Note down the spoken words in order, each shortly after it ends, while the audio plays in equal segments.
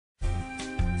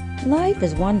Life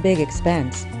is one big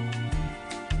expense.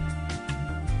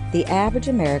 The average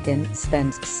American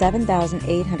spends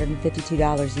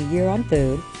 $7,852 a year on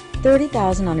food,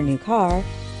 $30,000 on a new car,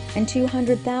 and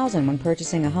 $200,000 when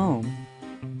purchasing a home.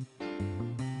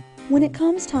 When it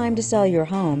comes time to sell your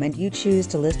home and you choose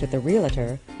to list with a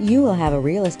realtor, you will have a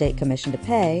real estate commission to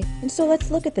pay, and so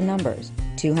let's look at the numbers.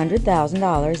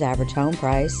 $200,000 average home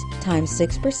price times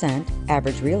 6%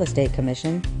 average real estate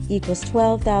commission equals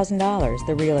 $12,000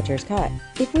 the realtor's cut.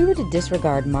 If we were to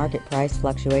disregard market price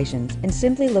fluctuations and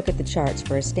simply look at the charts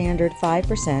for a standard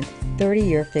 5%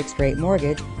 30-year fixed-rate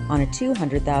mortgage on a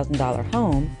 $200,000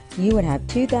 home, you would have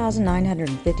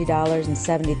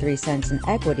 $2,950.73 in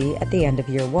equity at the end of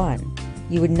year one.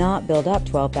 You would not build up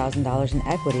 $12,000 in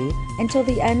equity until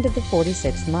the end of the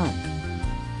 46th month.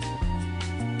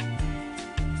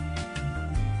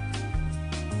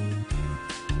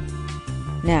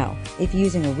 Now, if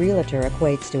using a realtor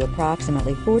equates to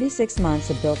approximately 46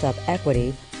 months of built-up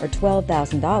equity, or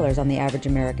 $12,000 on the average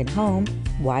American home,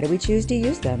 why do we choose to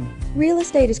use them? Real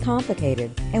estate is complicated,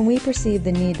 and we perceive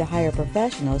the need to hire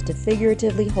professionals to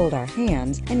figuratively hold our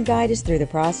hands and guide us through the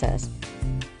process.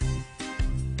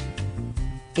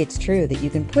 It's true that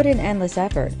you can put in endless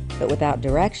effort, but without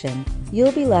direction,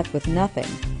 you'll be left with nothing,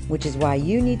 which is why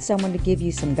you need someone to give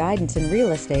you some guidance in real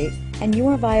estate, and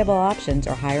your viable options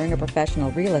are hiring a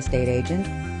professional real estate agent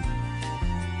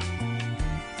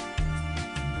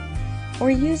or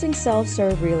using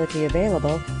self-serve realty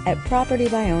available at Property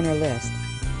by Owner List.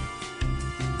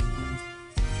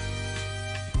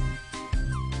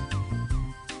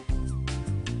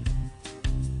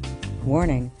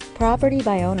 Warning: Property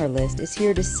by Owner List is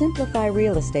here to simplify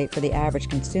real estate for the average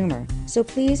consumer, so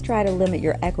please try to limit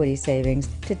your equity savings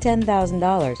to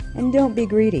 $10,000 and don't be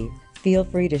greedy. Feel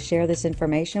free to share this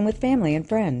information with family and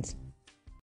friends.